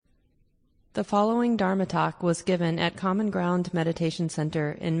The following Dharma talk was given at Common Ground Meditation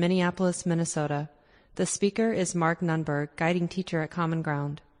Center in Minneapolis, Minnesota. The speaker is Mark Nunberg, guiding teacher at Common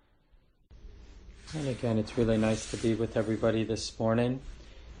Ground. And again, it's really nice to be with everybody this morning.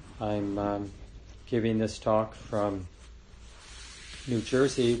 I'm giving this talk from New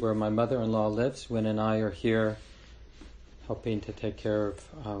Jersey, where my mother-in-law lives. Wynn and I are here helping to take care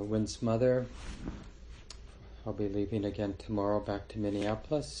of Wynn's mother. I'll be leaving again tomorrow back to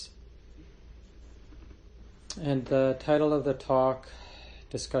Minneapolis. And the title of the talk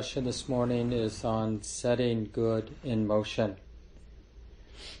discussion this morning is on setting good in motion.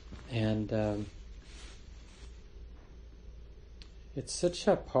 And it's such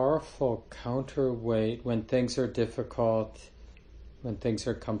a powerful counterweight when things are difficult, when things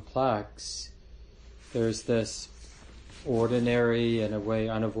are complex. There's this ordinary, in a way,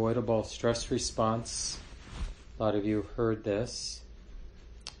 unavoidable stress response. A lot of you have heard this.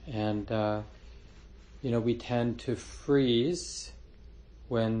 And we tend to freeze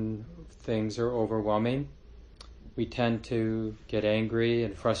when things are overwhelming. We tend to get angry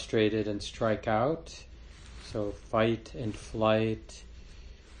and frustrated and strike out. So fight and flight.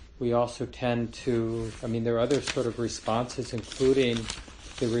 We also tend to, there are other sort of responses, including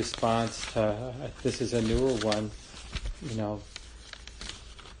the response to, this is a newer one,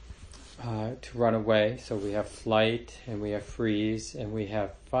 to run away. So we have flight and we have freeze and we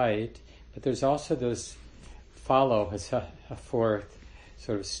have fight. But there's also this follow as a fourth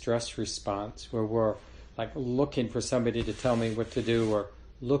sort of stress response where we're like looking for somebody to tell me what to do, or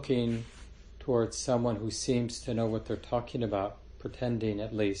looking towards someone who seems to know what they're talking about, pretending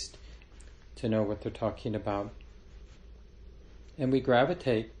at least to know what they're talking about. And we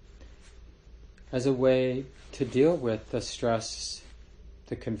gravitate as a way to deal with the stress,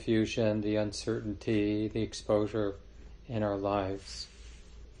 the confusion, the uncertainty, the exposure in our lives.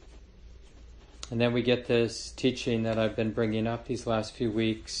 And then we get this teaching that I've been bringing up these last few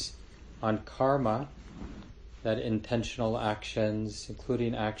weeks on karma, that intentional actions,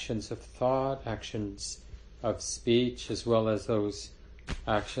 including actions of thought, actions of speech, as well as those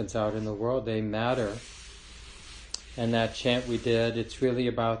actions out in the world, they matter. And that chant we did, it's really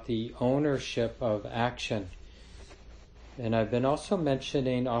about the ownership of action. And I've been also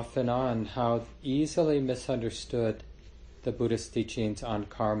mentioning off and on how easily misunderstood the Buddhist teachings on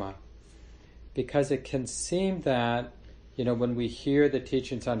karma. Because it can seem that, when we hear the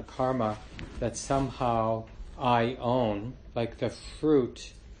teachings on karma, that somehow I own, like the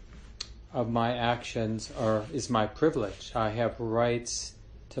fruit of my actions is my privilege. I have rights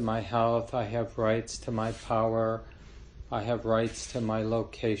to my health, I have rights to my power, I have rights to my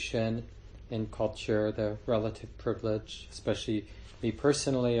location in culture, the relative privilege, especially me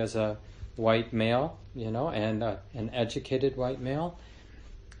personally as a white male, and an educated white male.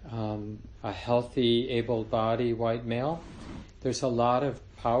 A healthy, able-bodied white male. There's a lot of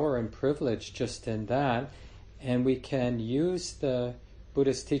power and privilege just in that, and we can use the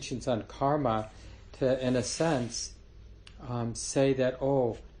Buddhist teachings on karma to, in a sense, say that,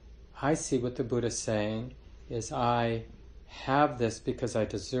 I see what the Buddha's saying is I have this because I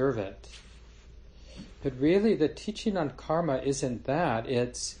deserve it. But really the teaching on karma isn't that.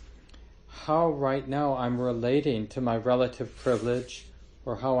 It's how right now I'm relating to my relative privilege,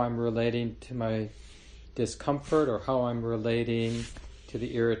 or how I'm relating to my discomfort, or how I'm relating to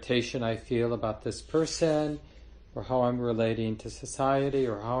the irritation I feel about this person, or how I'm relating to society,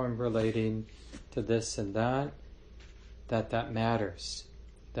 or how I'm relating to this and that matters,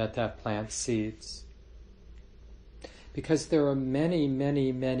 that plants seeds. Because there are many,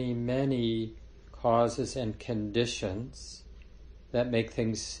 many, many, many causes and conditions that make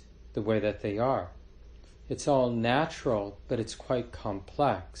things the way that they are. It's all natural, but it's quite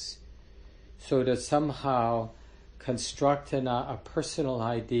complex. So to somehow construct a personal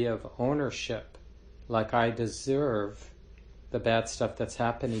idea of ownership, like I deserve the bad stuff that's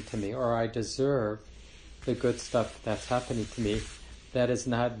happening to me, or I deserve the good stuff that's happening to me, that is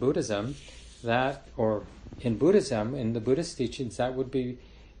not Buddhism. Or in Buddhism, in the Buddhist teachings, that would be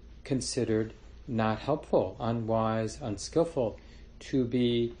considered not helpful, unwise, unskillful, to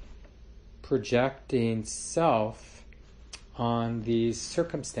be projecting self on these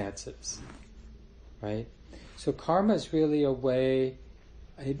circumstances, right? So karma is really a way,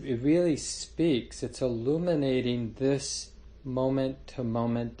 it really speaks, it's illuminating this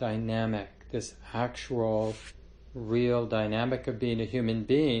moment-to-moment dynamic, this actual, real dynamic of being a human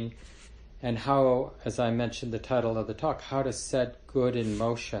being, and how, as I mentioned the title of the talk, how to set good in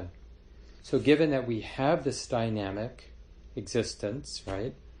motion. So given that we have this dynamic existence,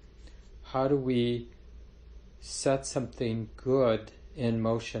 right, how do we set something good in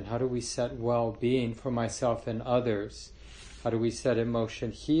motion? How do we set well-being for myself and others? How do we set in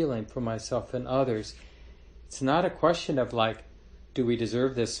motion healing for myself and others? It's not a question of like, do we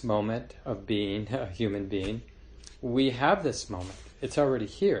deserve this moment of being a human being? We have this moment. It's already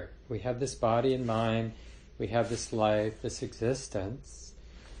here. We have this body and mind. We have this life, this existence.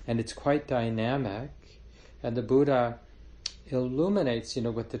 And it's quite dynamic. And the Buddha illuminates,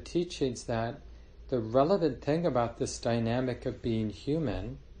 with the teachings that the relevant thing about this dynamic of being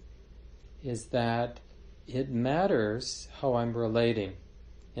human is that it matters how I'm relating.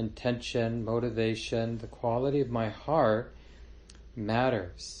 Intention, motivation, the quality of my heart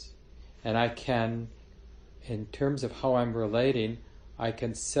matters. And I can, in terms of how I'm relating, I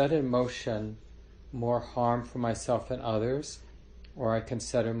can set in motion more harm for myself and others, or I can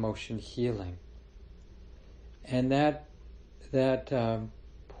set in motion healing. And that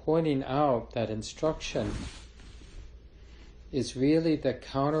pointing out, that instruction, is really the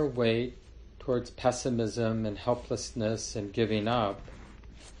counterweight towards pessimism and helplessness and giving up.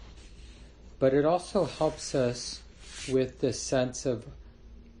 But it also helps us with this sense of,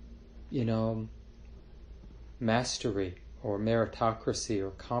 mastery or meritocracy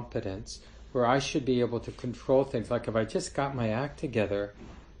or competence, where I should be able to control things. Like if I just got my act together,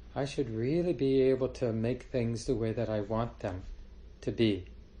 I should really be able to make things the way that I want them to be.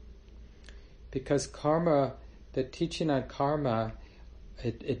 Because karma, the teaching on karma,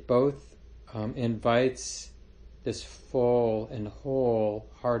 it both invites this full and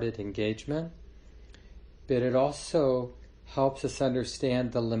wholehearted engagement, but it also helps us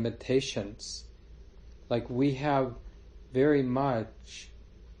understand the limitations. Like we have very much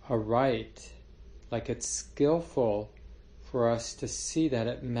a right, like it's skillful for us to see that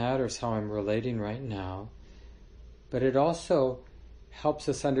it matters how I'm relating right now, but it also helps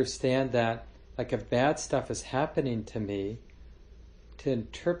us understand that, like if bad stuff is happening to me, to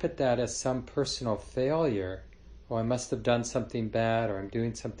interpret that as some personal failure, oh, I must have done something bad, or I'm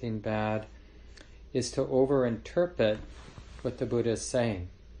doing something bad, is to overinterpret what the Buddha is saying.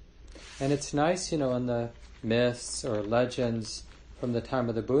 And it's nice, in the myths or legends from the time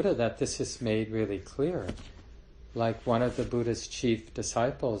of the Buddha that this is made really clear. Like one of the Buddha's chief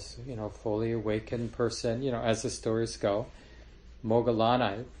disciples, fully awakened person, as the stories go,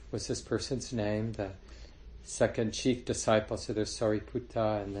 Moggallana was this person's name, the second chief disciple, so there's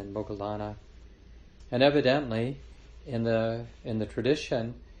Sariputta and then Moggallana. And evidently, in the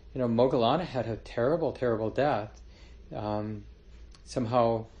tradition, Moggallana had a terrible, terrible death.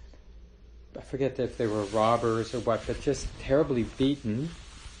 Somehow, I forget if they were robbers or what, but just terribly beaten.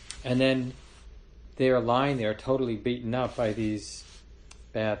 And then they are lying there totally beaten up by these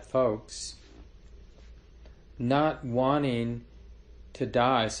bad folks, not wanting to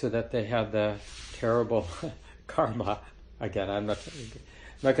die so that they have the terrible karma. Again, I'm not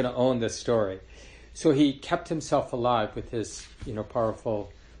going to own this story. So he kept himself alive with his,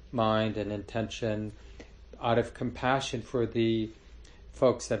 powerful mind and intention out of compassion for the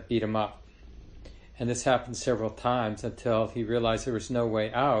folks that beat him up. And this happened several times until he realized there was no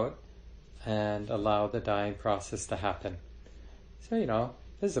way out and allowed the dying process to happen. So,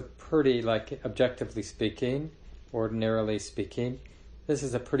 this is a pretty, objectively speaking, ordinarily speaking, this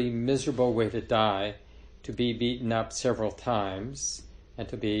is a pretty miserable way to die, to be beaten up several times and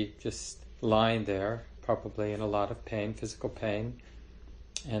to be just lying there, probably in a lot of pain, physical pain,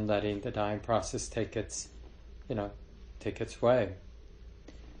 and letting the dying process take its way.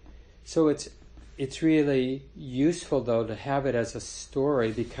 So it's really useful, though, to have it as a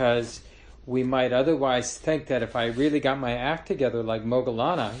story, because we might otherwise think that if I really got my act together like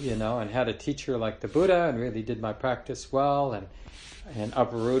Moggallana, and had a teacher like the Buddha and really did my practice well and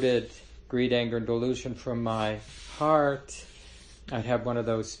uprooted greed, anger, and delusion from my heart, I'd have one of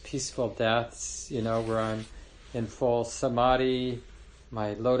those peaceful deaths, where I'm in full samadhi,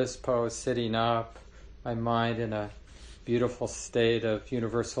 my lotus pose sitting up, my mind in a beautiful state of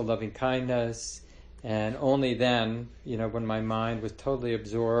universal loving kindness, and only then, when my mind was totally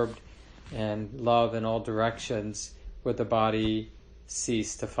absorbed and love in all directions, would the body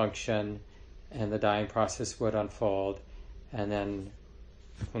cease to function and the dying process would unfold, and then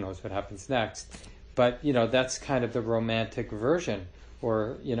who knows what happens next. But, that's kind of the romantic version,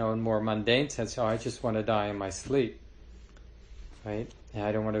 or, in more mundane sense, I just want to die in my sleep, right? And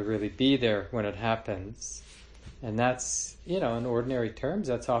I don't want to really be there when it happens. And that's, in ordinary terms,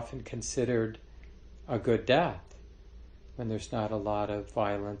 that's often considered a good death, when there's not a lot of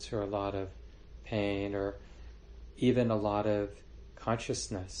violence or a lot of pain or even a lot of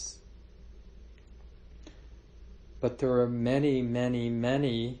consciousness. But there are many, many,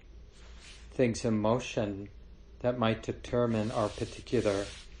 many things in motion that might determine our particular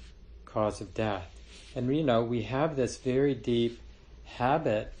cause of death. And we have this very deep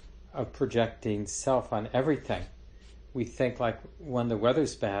habit of projecting self on everything. We think like when the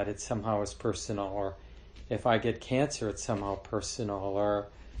weather's bad, it somehow is personal, or if I get cancer, it's somehow personal, or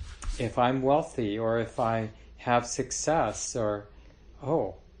if I'm wealthy, or if I have success, or,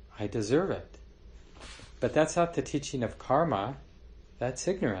 oh, I deserve it. But that's not the teaching of karma. That's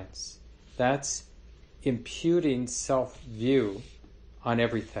ignorance. That's imputing self-view on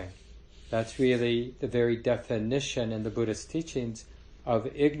everything. That's really the very definition in the Buddhist teachings of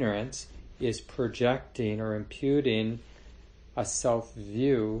ignorance, is projecting or imputing a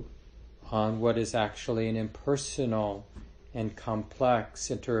self-view on what is actually an impersonal and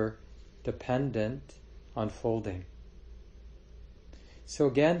complex, interdependent unfolding. So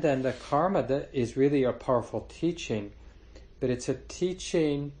again, then, the karma that is really a powerful teaching, but it's a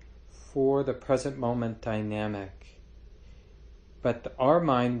teaching for the present moment dynamic. But our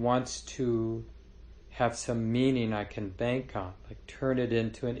mind wants to have some meaning I can bank on, like turn it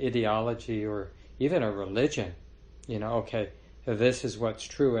into an ideology or even a religion. Okay, this is what's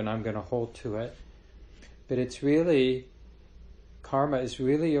true and I'm going to hold to it. But it's really, karma is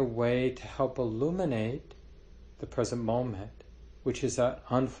really a way to help illuminate the present moment, which is that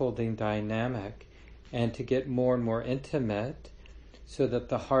unfolding dynamic, and to get more and more intimate so that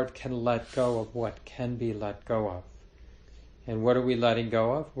the heart can let go of what can be let go of. And what are we letting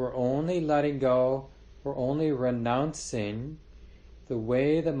go of? We're only letting go, we're only renouncing the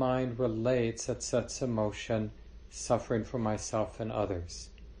way the mind relates that sets emotion, suffering for myself and others.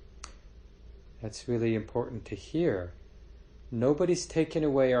 That's really important to hear. Nobody's taking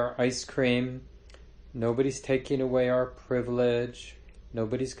away our ice cream. Nobody's taking away our privilege.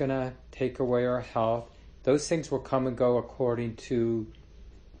 Nobody's going to take away our health. Those things will come and go according to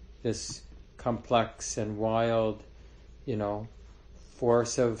this complex and wild,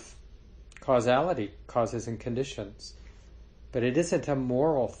 force of causality, causes and conditions. But it isn't a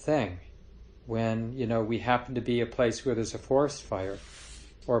moral thing when, we happen to be a place where there's a forest fire,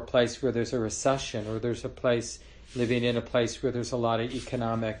 or a place where there's a recession, or there's a place, living in a place where there's a lot of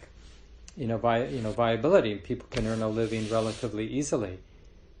economic viability, and people can earn a living relatively easily.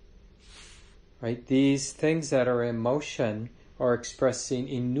 Right? These things that are in motion are expressing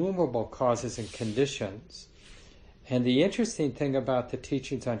innumerable causes and conditions. And the interesting thing about the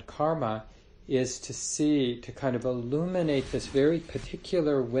teachings on karma is to kind of illuminate this very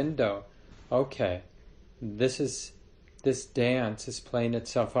particular window. Okay, this dance is playing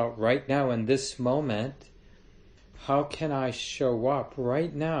itself out right now in this moment. How can I show up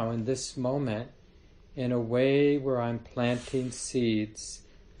right now in this moment in a way where I'm planting seeds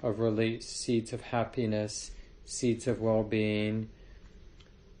of release, seeds of happiness, seeds of well-being,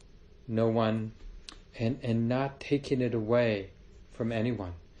 and not taking it away from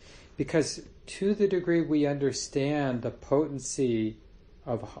anyone. Because to the degree we understand the potency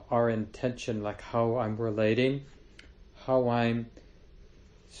of our intention, like how I'm relating, how I'm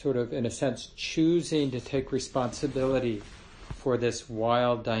sort of, in a sense, choosing to take responsibility for this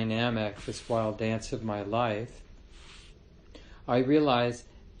wild dynamic, this wild dance of my life, I realize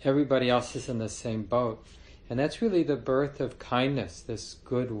everybody else is in the same boat. And that's really the birth of kindness, this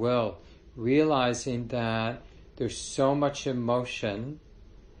goodwill, realizing that there's so much emotion,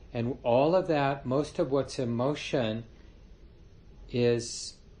 and all of that, most of what's emotion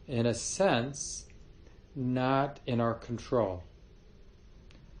is, in a sense, not in our control.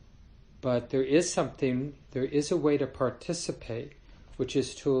 But there is a way to participate, which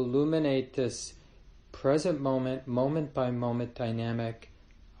is to illuminate this present moment, moment by moment dynamic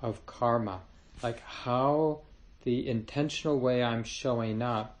of karma. Like how the intentional way I'm showing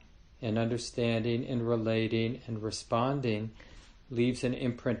up and understanding and relating and responding leaves an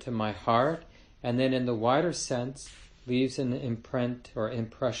imprint in my heart, and then in the wider sense leaves an imprint or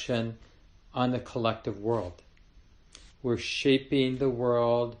impression on the collective world. We're shaping the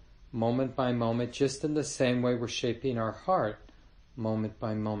world moment by moment, just in the same way we're shaping our heart moment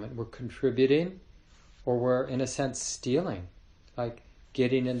by moment. We're contributing, or we're, in a sense, stealing, like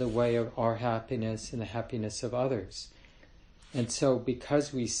getting in the way of our happiness and the happiness of others. And so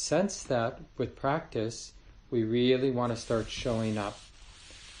because we sense that with practice, we really want to start showing up.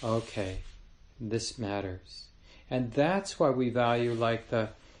 Okay, this matters. And that's why we value, a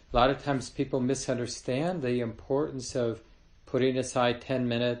lot of times people misunderstand the importance of putting aside 10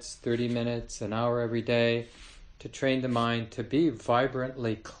 minutes, 30 minutes, an hour every day to train the mind to be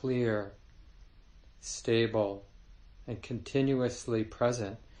vibrantly clear, stable, and continuously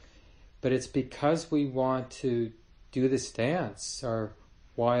present. But it's because we want to do this dance, our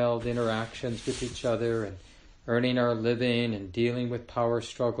wild interactions with each other and earning our living and dealing with power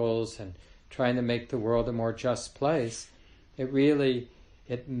struggles and trying to make the world a more just place,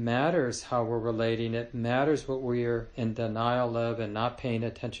 it matters how we're relating. It matters what we're in denial of and not paying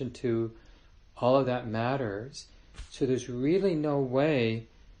attention to. All of that matters. So there's really no way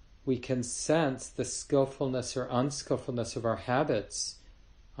we can sense the skillfulness or unskillfulness of our habits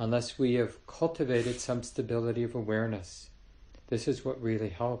unless we have cultivated some stability of awareness. This is what really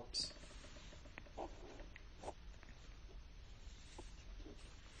helps.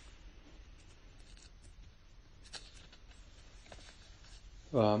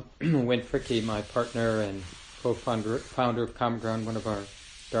 Win Fricke, my partner and co-founder of Common Ground, one of our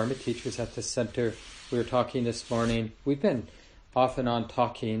Dharma teachers at the center, we were talking this morning. We've been off and on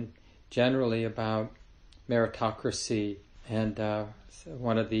talking generally about meritocracy, and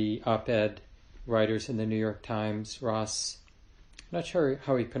one of the op-ed writers in the New York Times, Ross, I'm not sure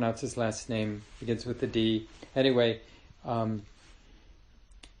how he pronounces his last name, begins with a D. Anyway,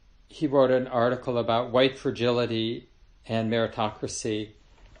 he wrote an article about white fragility and meritocracy,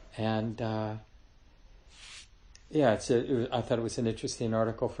 and I thought it was an interesting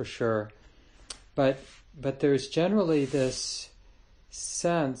article for sure. But there's generally this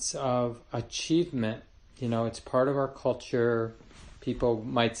sense of achievement. It's part of our culture. People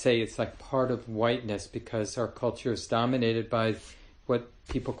might say it's like part of whiteness because our culture is dominated by what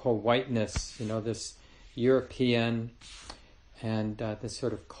people call whiteness, this European and this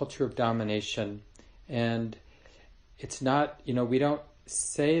sort of culture of domination. And it's not, we don't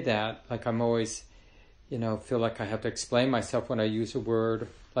say that, like I'm always, feel like I have to explain myself when I use a word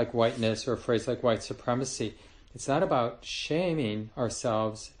like whiteness or a phrase like white supremacy. It's not about shaming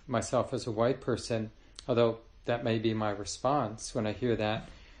myself as a white person, although that may be my response when I hear that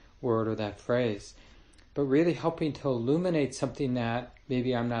word or that phrase, but really helping to illuminate something that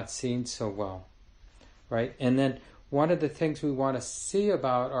maybe I'm not seeing so well, right? And then one of the things we want to see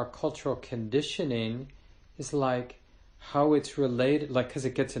about our cultural conditioning is like how it's related, because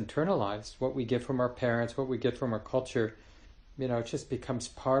it gets internalized, what we get from our parents, what we get from our culture, it just becomes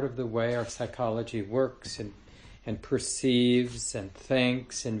part of the way our psychology works and perceives and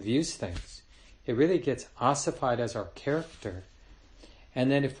thinks and views things. It really gets ossified as our character. And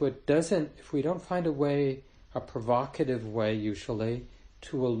then if we don't find a provocative way usually,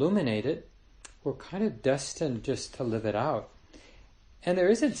 to illuminate it, we're kind of destined just to live it out. And there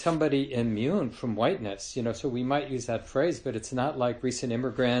isn't somebody immune from whiteness, so we might use that phrase, but it's not like recent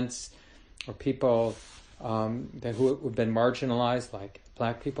immigrants or people who have been marginalized, like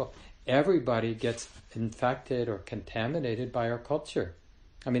black people. Everybody gets infected or contaminated by our culture.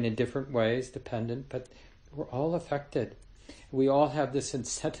 I mean, in different ways, dependent, but we're all affected. We all have this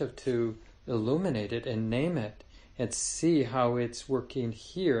incentive to illuminate it and name it and see how it's working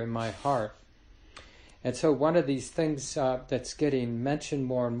here in my heart. And so one of these things that's getting mentioned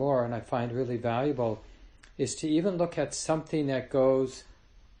more and more, and I find really valuable, is to even look at something that goes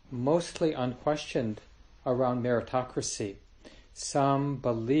mostly unquestioned around meritocracy. Some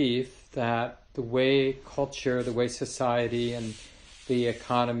belief that the way culture, the way society and the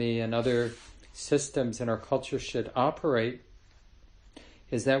economy and other systems in our culture should operate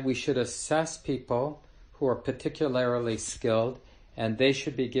is that we should assess people who are particularly skilled, and they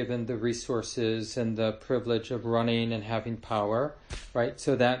should be given the resources and the privilege of running and having power, right?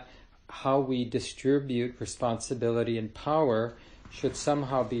 So that how we distribute responsibility and power should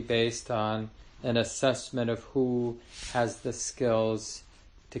somehow be based on an assessment of who has the skills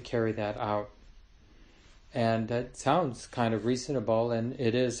to carry that out. And it sounds kind of reasonable, and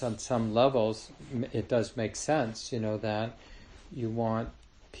it is on some levels. It does make sense, that you want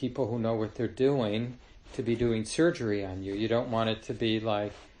people who know what they're doing to be doing surgery on you. You don't want it to be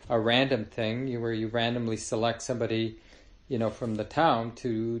like a random thing where you randomly select somebody, from the town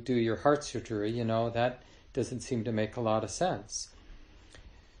to do your heart surgery. That doesn't seem to make a lot of sense.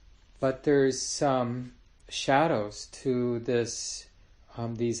 But there's some shadows to this,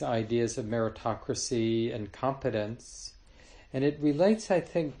 these ideas of meritocracy and competence. And it relates, I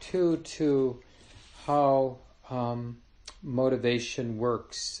think, too, to how motivation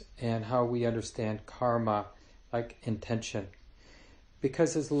works and how we understand karma, like intention.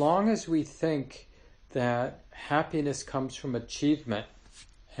 Because as long as we think that happiness comes from achievement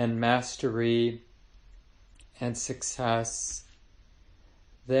and mastery and success,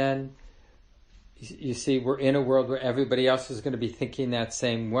 then you see we're in a world where everybody else is going to be thinking that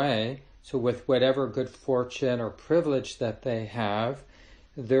same way. So with whatever good fortune or privilege that they have,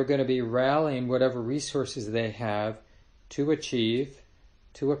 they're going to be rallying whatever resources they have to achieve,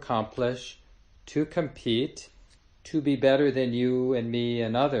 to accomplish, to compete, to be better than you and me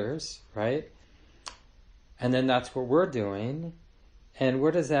and others, right? And then that's what we're doing. And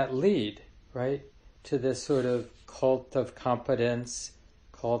where does that lead, right? To this sort of cult of competence,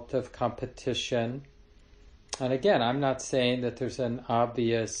 cult of competition. And again, I'm not saying that there's an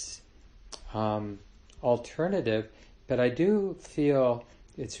obvious alternative, but I do feel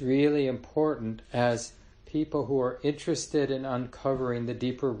it's really important as people who are interested in uncovering the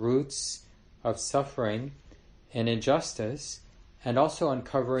deeper roots of suffering and injustice, and also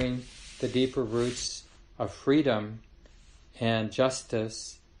uncovering the deeper roots of freedom and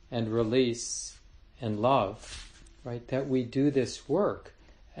justice and release and love, right? That we do this work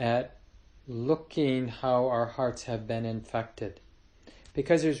at looking how our hearts have been infected.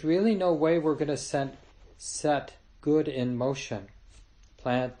 Because there's really no way we're going to set good in motion,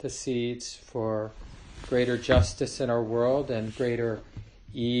 plant the seeds for greater justice in our world and greater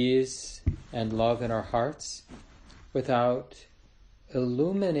ease and love in our hearts without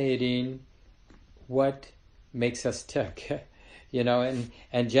illuminating what makes us tick.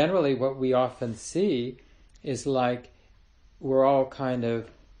 And generally what we often see is like we're all kind of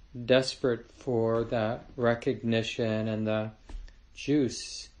desperate for that recognition and the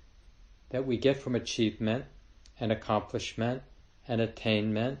juice that we get from achievement and accomplishment and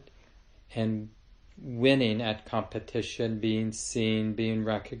attainment and winning at competition, being seen, being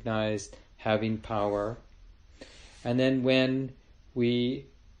recognized, having power. And then when we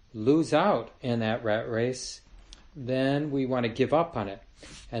lose out in that rat race, then we want to give up on it.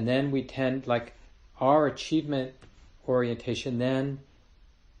 And then we tend, like our achievement orientation then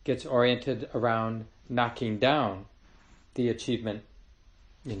gets oriented around knocking down the achievement,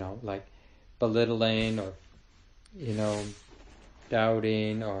 like belittling or,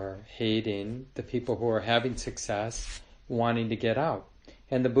 doubting or hating the people who are having success, wanting to get out.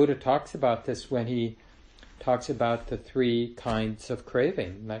 And the Buddha talks about this when he talks about the three kinds of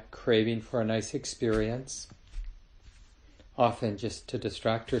craving, like craving for a nice experience, often just to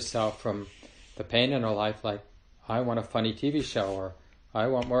distract herself from the pain in her life, like, I want a funny TV show, or I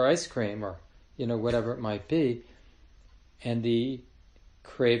want more ice cream, or, whatever it might be. And the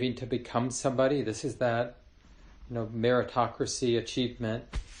craving to become somebody, this is that, meritocracy, achievement,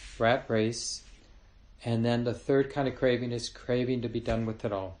 rat race. And then the third kind of craving is craving to be done with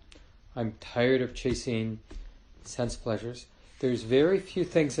it all. I'm tired of chasing sense pleasures. There's very few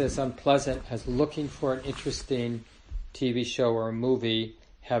things as unpleasant as looking for an interesting TV show or a movie,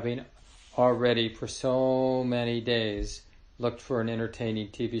 having already for so many days looked for an entertaining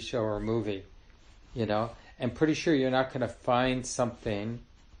TV show or movie, and pretty sure you're not going to find something,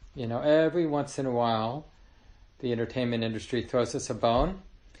 every once in a while the entertainment industry throws us a bone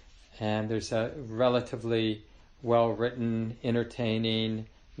and there's a relatively well-written, entertaining,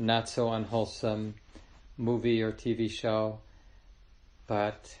 not so unwholesome movie or TV show.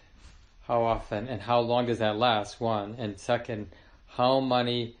 But how often and how long does that last, one? And second, how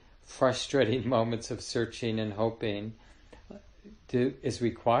many frustrating moments of searching and hoping is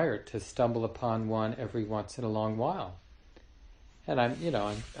required to stumble upon one every once in a long while? And I'm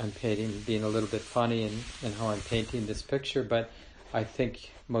painting, being a little bit funny in how I'm painting this picture, but I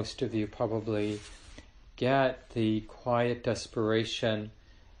think most of you probably get the quiet desperation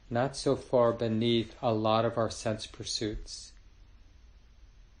not so far beneath a lot of our sense pursuits.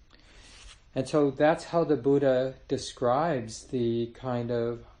 And so that's how the Buddha describes the kind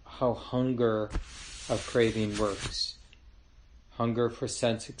of how hunger of craving works. Hunger for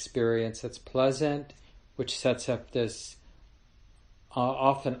sense experience that's pleasant, which sets up this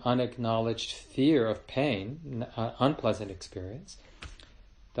often unacknowledged fear of pain, unpleasant experience.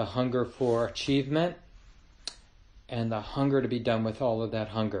 The hunger for achievement, and the hunger to be done with all of that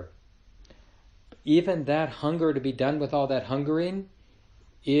hunger. Even that hunger to be done with all that hungering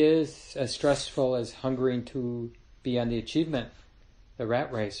is as stressful as hungering to be on the achievement, the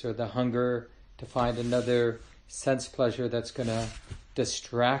rat race, or the hunger to find another sense pleasure that's going to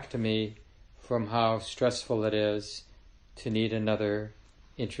distract me from how stressful it is to need another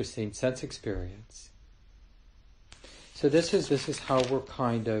interesting sense experience. So this is how we're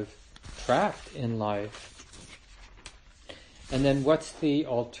kind of trapped in life. And then what's the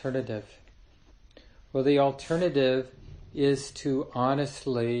alternative? Well, the alternative is to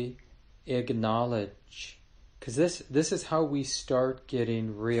honestly acknowledge, because this is how we start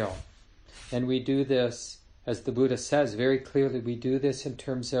getting real. And we do this, as the Buddha says very clearly, we do this in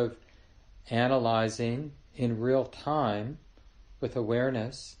terms of analyzing in real time with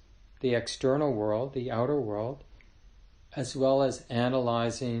awareness the external world, the outer world, as well as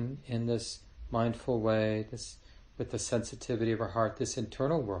analyzing in this mindful way, this with the sensitivity of our heart, this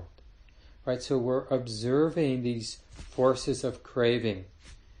internal world. Right? So we're observing these forces of craving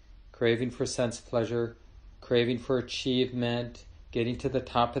for sense pleasure, craving for achievement, getting to the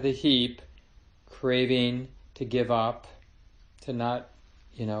top of the heap, craving to give up, to not,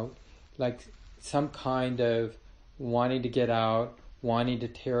 like some kind of wanting to get out, wanting to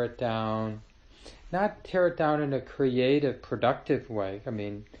tear it down. Not tear it down in a creative, productive way. I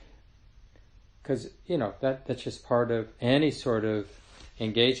mean, because, that's just part of any sort of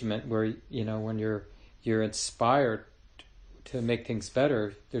engagement where, when you're inspired to make things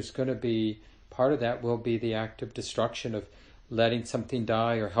better, there's going to be, part of that will be the act of destruction, of letting something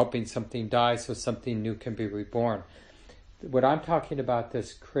die or helping something die so something new can be reborn. What I'm talking about,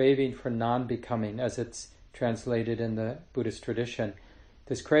 this craving for non-becoming, as it's translated in the Buddhist tradition,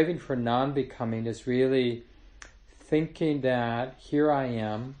 this craving for non-becoming is really thinking that here I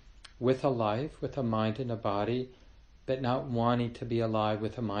am with a life, with a mind and a body, but not wanting to be alive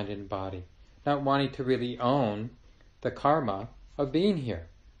with a mind and body. Not wanting to really own the karma of being here.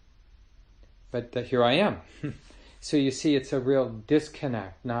 But here I am. So you see, it's a real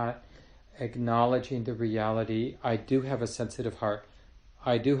disconnect, not acknowledging the reality. I do have a sensitive heart.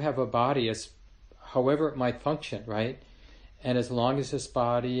 I do have a body, as however it might function, right? And as long as this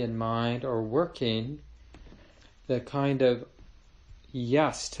body and mind are working, the kind of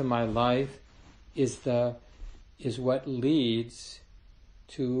yes to my life is what leads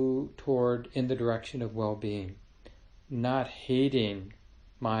toward in the direction of well-being. Not hating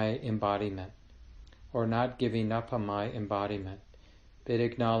my embodiment or not giving up on my embodiment, but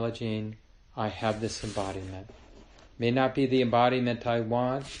acknowledging I have this embodiment. May not be the embodiment I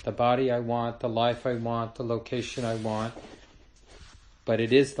want, the body I want, the life I want, the location I want, but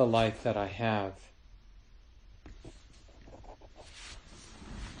it is the life that I have.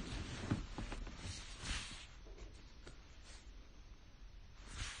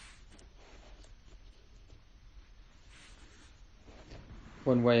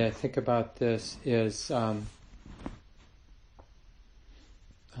 One way I think about this is I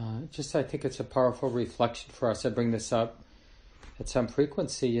think it's a powerful reflection for us. I bring this up at some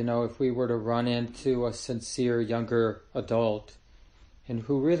frequency. If we were to run into a sincere younger adult and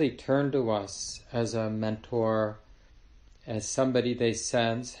who really turned to us as a mentor, as somebody they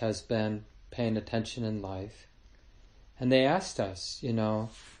sense has been paying attention in life, and they asked us,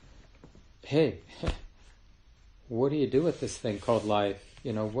 hey, what do you do with this thing called life?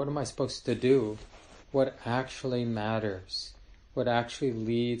 What am I supposed to do? What actually matters? What actually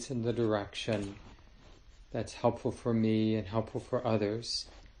leads in the direction that's helpful for me and helpful for others?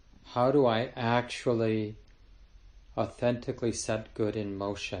 How do I actually authentically set good in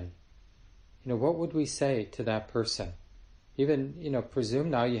motion? What would we say to that person? Even, presume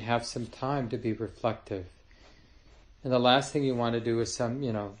now you have some time to be reflective. And the last thing you want to do is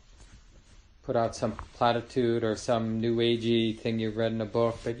put out some platitude or some new agey thing you've read in a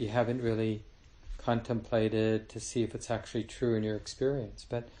book, but you haven't really contemplated to see if it's actually true in your experience.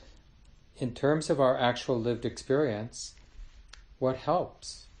 But in terms of our actual lived experience, what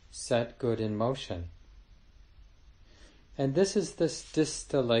helps set good in motion? And this is this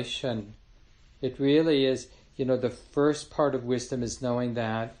distillation. It really is, the first part of wisdom is knowing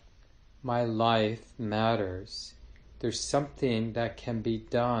that my life matters. There's something that can be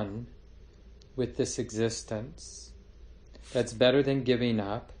done with this existence that's better than giving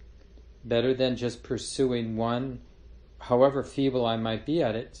up, better than just pursuing one, however feeble I might be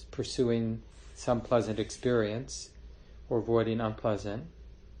at it, pursuing some pleasant experience or avoiding unpleasant,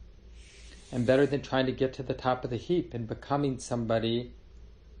 and better than trying to get to the top of the heap and becoming somebody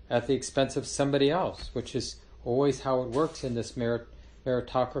at the expense of somebody else, which is always how it works in this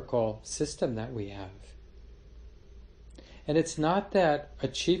meritocratic system that we have. And it's not that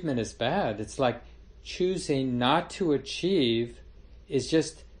achievement is bad. It's like choosing not to achieve is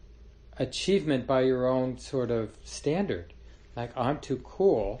just achievement by your own sort of standard. Like, I'm too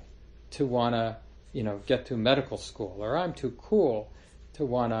cool to want to, get through medical school, or I'm too cool to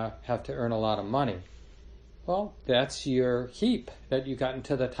want to have to earn a lot of money. Well, that's your heap that you gotten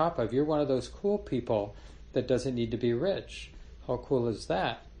to the top of. You're one of those cool people that doesn't need to be rich. How cool is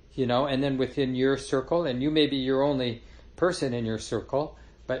that? And then within your circle, and you may be your only person in your circle,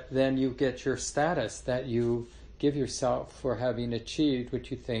 but then you get your status that you give yourself for having achieved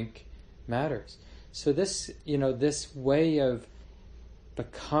what you think matters. So this, this way of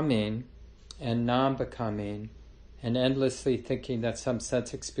becoming and non-becoming and endlessly thinking that some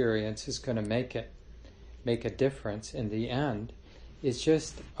sense experience is going to make a difference in the end, is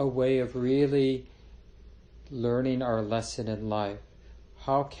just a way of really learning our lesson in life.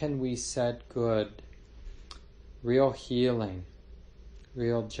 How can we set good, real healing,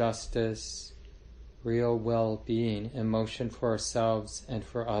 real justice, real well-being in motion for ourselves and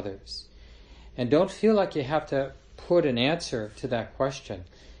for others? And don't feel like you have to put an answer to that question,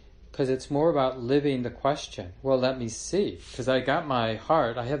 because it's more about living the question. Well, let me see, because I got my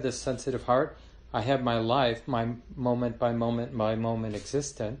heart, I have this sensitive heart, I have my life, my moment by moment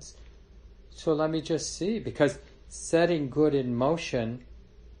existence. So let me just see, because setting good in motion,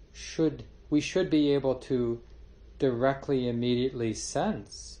 we should be able to directly, immediately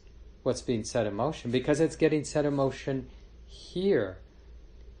sense what's being set in motion, because it's getting set in motion here,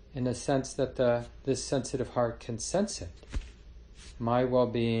 in the sense that this sensitive heart can sense it. My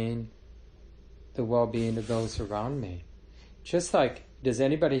well-being, the well-being of those around me. Just like, does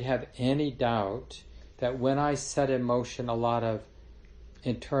anybody have any doubt that when I set in motion a lot of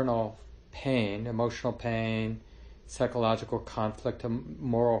internal pain, emotional pain, psychological conflict,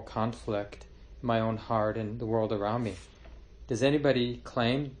 moral conflict in my own heart and the world around me, does anybody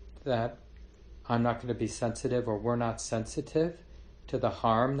claim that I'm not going to be sensitive, or we're not sensitive to the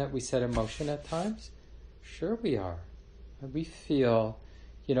harm that we set in motion at times? Sure we are. We feel,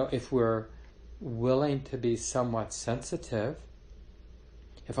 if we're willing to be somewhat sensitive,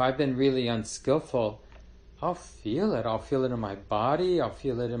 if I've been really unskillful, I'll feel it. I'll feel it in my body. I'll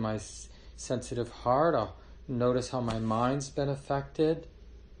feel it in my sensitive heart. I'll notice how my mind's been affected.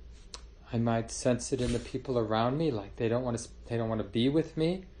 I might sense it in the people around me, like they don't want to be with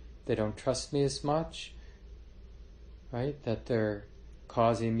me. They don't trust me as much, right? That they're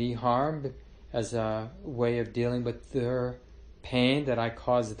causing me harm as a way of dealing with their pain that I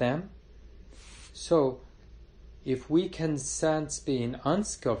caused them. So if we can sense being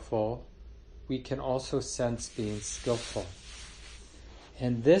unskillful, we can also sense being skillful.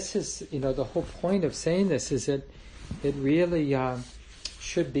 And this is, the whole point of saying this is that it really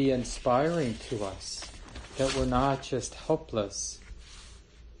should be inspiring to us, that we're not just helpless,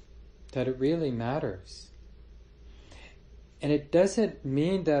 that it really matters. And it doesn't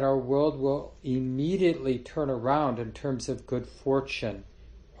mean that our world will immediately turn around in terms of good fortune,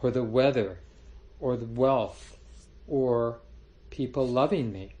 or the weather, or the wealth, or people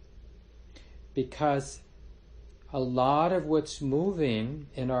loving me. Because a lot of what's moving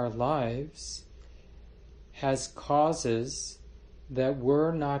in our lives has causes that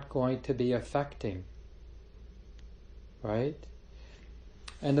we're not going to be affecting. Right?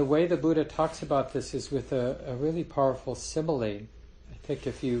 And the way the Buddha talks about this is with a really powerful simile. I think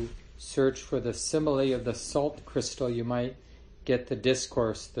if you search for the simile of the salt crystal, you might get the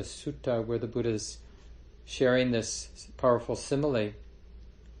discourse, the sutta, where the Buddha's sharing this powerful simile.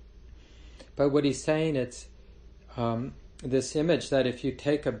 But what he's saying, it's this image that if you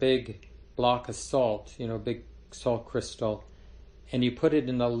take a big block of salt, big salt crystal, and you put it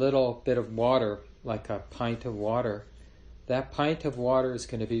in a little bit of water, like a pint of water, that pint of water is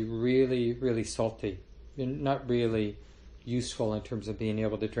going to be really, really salty. Not really useful in terms of being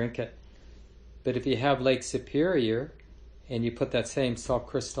able to drink it. But if you have Lake Superior, and you put that same salt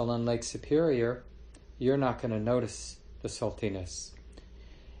crystal in Lake Superior, you're not going to notice the saltiness.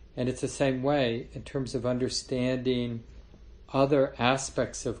 And it's the same way in terms of understanding other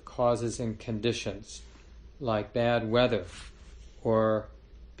aspects of causes and conditions, like bad weather, or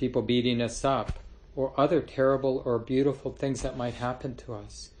people beating us up, or other terrible or beautiful things that might happen to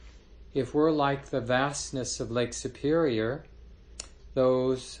us. If we're like the vastness of Lake Superior,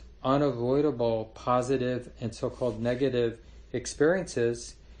 those unavoidable positive and so-called negative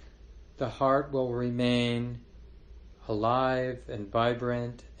experiences, the heart will remain alive and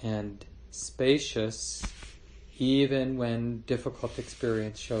vibrant and spacious even when difficult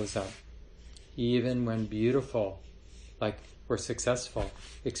experience shows up, even when beautiful, like or successful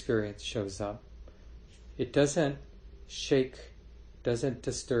experience shows up. It doesn't shake, doesn't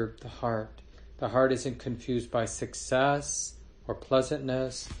disturb the heart. The heart isn't confused by success or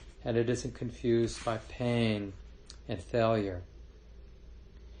pleasantness, and it isn't confused by pain and failure.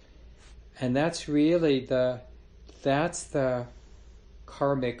 And that's really the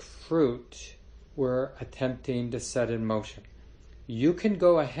karmic fruit we're attempting to set in motion. You can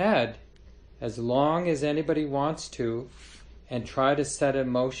go ahead, as long as anybody wants to, and try to set in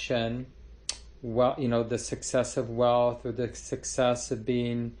motion the success of wealth, or the success of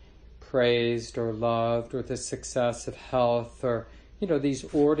being praised or loved, or the success of health, or these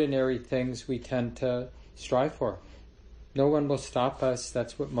ordinary things we tend to strive for. No one will stop us.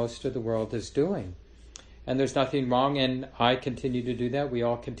 That's what most of the world is doing. And there's nothing wrong, and I continue to do that. We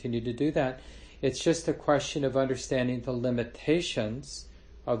all continue to do that. It's just a question of understanding the limitations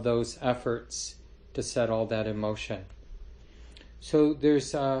of those efforts to set all that in motion. So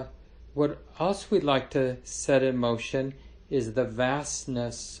there's what else we'd like to set in motion is the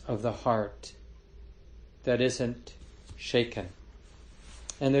vastness of the heart that isn't shaken.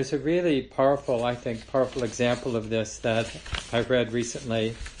 And there's a really powerful example of this that I read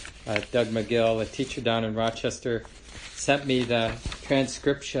recently. Doug McGill, a teacher down in Rochester, sent me the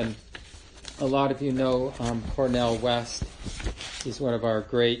transcription. A lot of you know Cornel West. He's one of our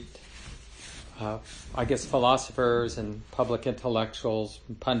great, philosophers and public intellectuals,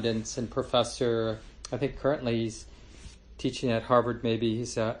 and pundits and professor. I think currently he's teaching at Harvard, maybe.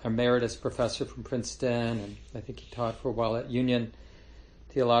 He's an emeritus professor from Princeton, and I think he taught for a while at Union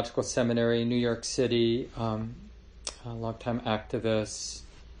Theological Seminary in New York City, a longtime activist,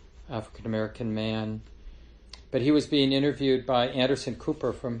 African-American man. But he was being interviewed by Anderson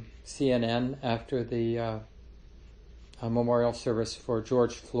Cooper from CNN after the memorial service for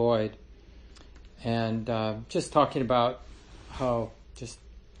George Floyd, and just talking about how just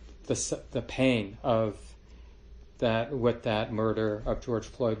the pain of that, what that murder of George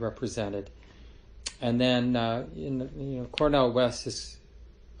Floyd represented. And then Cornel West is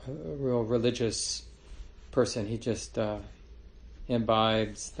a real religious person. He just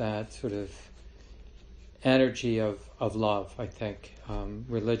imbibes that sort of energy of love, I think,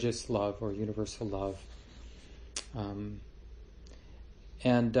 religious love or universal love.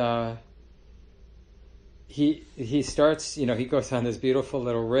 He starts, he goes on this beautiful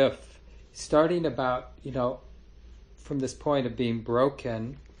little riff, starting about, from this point of being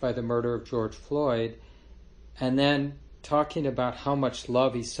broken by the murder of George Floyd, and then talking about how much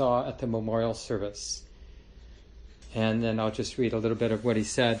love he saw at the memorial service. And then I'll just read a little bit of what he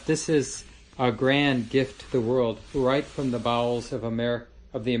said. This is a grand gift to the world, right from the bowels of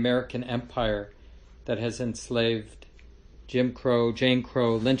the American Empire that has enslaved Jim Crow, Jane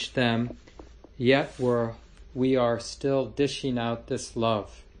Crow, lynched them, yet we are still dishing out this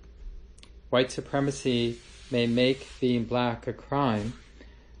love. White supremacy may make being black a crime,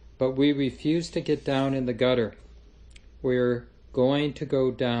 but we refuse to get down in the gutter. We're going to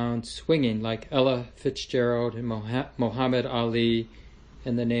go down swinging like Ella Fitzgerald and Muhammad Ali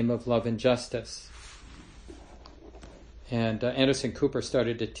in the name of love and justice. And Anderson Cooper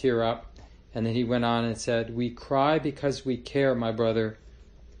started to tear up, and then he went on and said, "We cry because we care, my brother.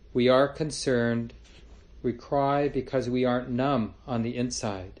 We are concerned. We cry because we aren't numb on the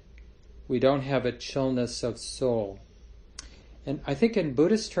inside. We don't have a chillness of soul." And I think in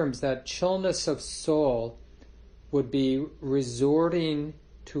Buddhist terms, that chillness of soul would be resorting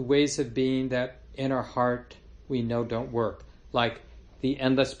to ways of being that in our heart we know don't work, like the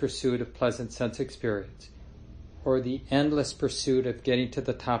endless pursuit of pleasant sense experience, or the endless pursuit of getting to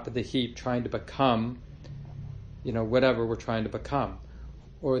the top of the heap, trying to become, whatever we're trying to become,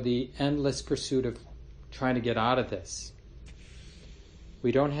 or the endless pursuit of trying to get out of this.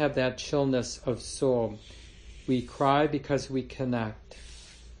 We don't have that chillness of soul. We cry because we connect.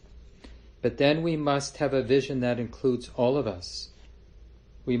 But then we must have a vision that includes all of us.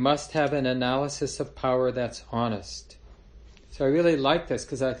 We must have an analysis of power that's honest. So I really like this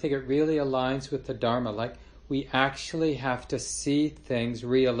because I think it really aligns with the Dharma. Like, we actually have to see things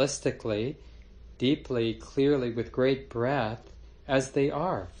realistically, deeply, clearly, with great breadth, as they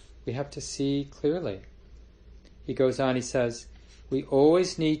are. We have to see clearly. He goes on, he says, we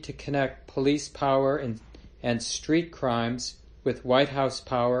always need to connect police power and street crimes with White House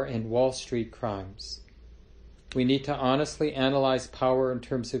power and Wall Street crimes. We need to honestly analyze power in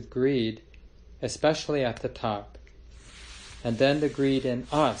terms of greed, especially at the top. And then the greed in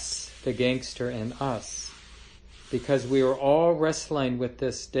us, the gangster in us. Because we are all wrestling with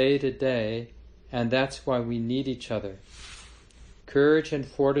this day to day, and that's why we need each other. Courage and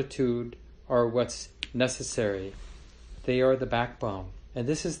fortitude are what's necessary. They are the backbone. And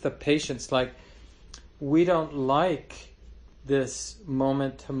this is the patience. Like, we don't like this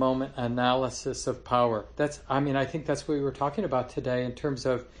moment-to-moment analysis of power. I think that's what we were talking about today in terms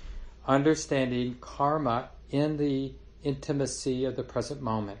of understanding karma in the intimacy of the present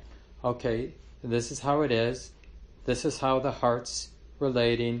moment. Okay, this is how it is. This is how the heart's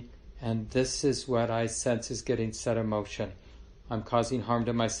relating, and this is what I sense is getting set in motion. I'm causing harm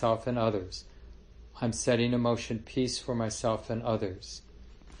to myself and others. I'm setting in motion peace for myself and others.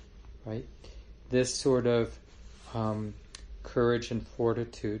 Right? This sort of courage and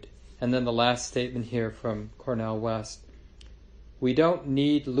fortitude. And then the last statement here from Cornel West. We don't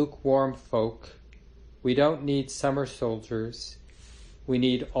need lukewarm folk. We don't need summer soldiers. We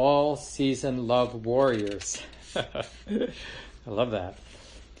need all-season love warriors. I love that.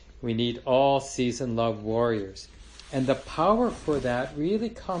 We need all-season love warriors. And the power for that really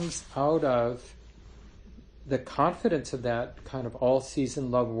comes out of the confidence of that kind of all-season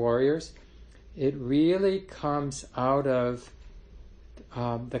love warriors. It really comes out of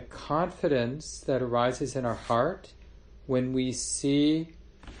the confidence that arises in our heart when we see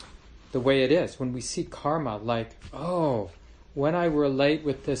the way it is. When we see karma, like, oh, when I relate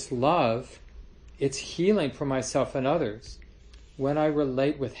with this love, it's healing for myself and others. When I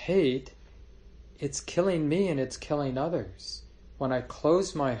relate with hate, it's killing me and it's killing others. When I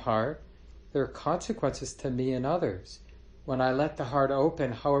close my heart, there are consequences to me and others. When I let the heart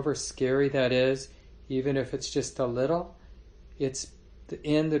open, however scary that is, even if it's just a little, it's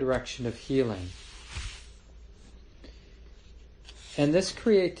in the direction of healing. And this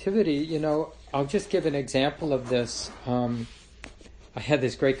creativity, I'll just give an example of this. I had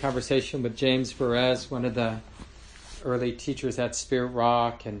this great conversation with James Perez, one of the early teachers at Spirit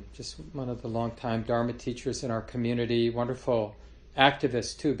Rock and just one of the longtime Dharma teachers in our community, wonderful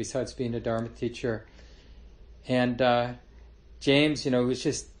activist too, besides being a Dharma teacher. And James, was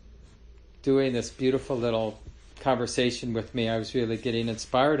just doing this beautiful little conversation with me. I was really getting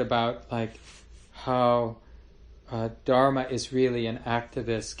inspired about how Dharma is really an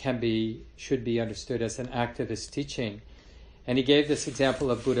activist, should be understood as an activist teaching. And he gave this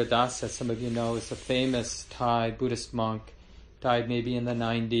example of Buddhadasa, some of you know, is a famous Thai Buddhist monk, died maybe in the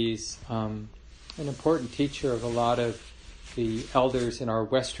 90s, an important teacher of a lot of the elders in our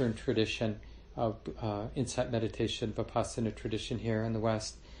Western tradition of insight meditation, Vipassana tradition here in the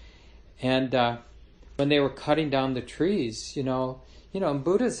West. And when they were cutting down the trees, in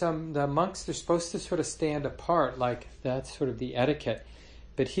Buddhism, the monks, they're supposed to sort of stand apart, like that's sort of the etiquette.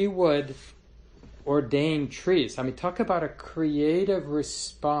 But he would ordain trees. I mean, talk about a creative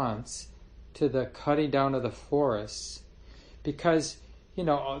response to the cutting down of the forests, because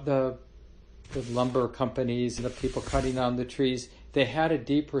the lumber companies and the people cutting down the trees, they had a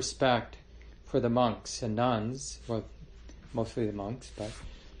deep respect for the monks and nuns, well, mostly the monks, but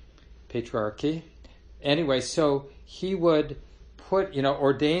patriarchy. Anyway, so he would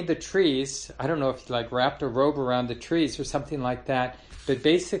ordain the trees. I don't know if he wrapped a robe around the trees or something like that, but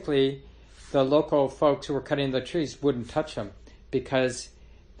basically the local folks who were cutting the trees wouldn't touch them because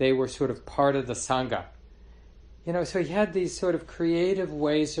they were sort of part of the Sangha. So he had these sort of creative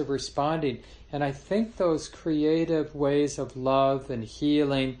ways of responding. And I think those creative ways of love and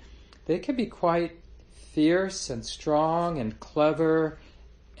healing, they can be quite fierce and strong and clever,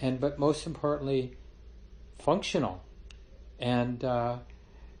 but most importantly, functional and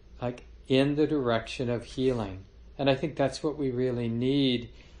in the direction of healing. And I think that's what we really need,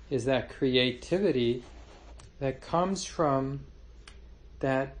 is that creativity that comes from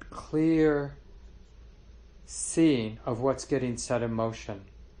that clear seeing of what's getting set in motion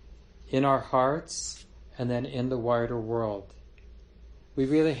in our hearts and then in the wider world. We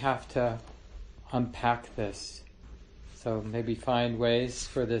really have to unpack this. So maybe find ways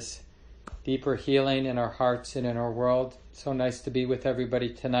for this deeper healing in our hearts and in our world. So nice to be with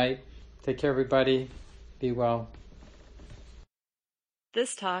everybody tonight. Take care, everybody. Be well.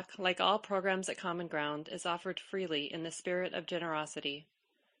 This talk, like all programs at Common Ground, is offered freely in the spirit of generosity.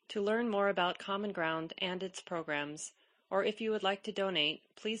 To learn more about Common Ground and its programs, or if you would like to donate,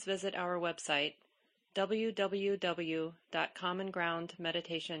 please visit our website,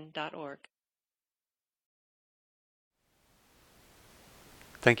 www.commongroundmeditation.org.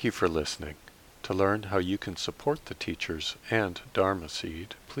 Thank you for listening. To learn how you can support the teachers and Dharma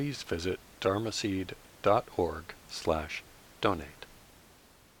Seed, please visit dharmaseed.org/donate.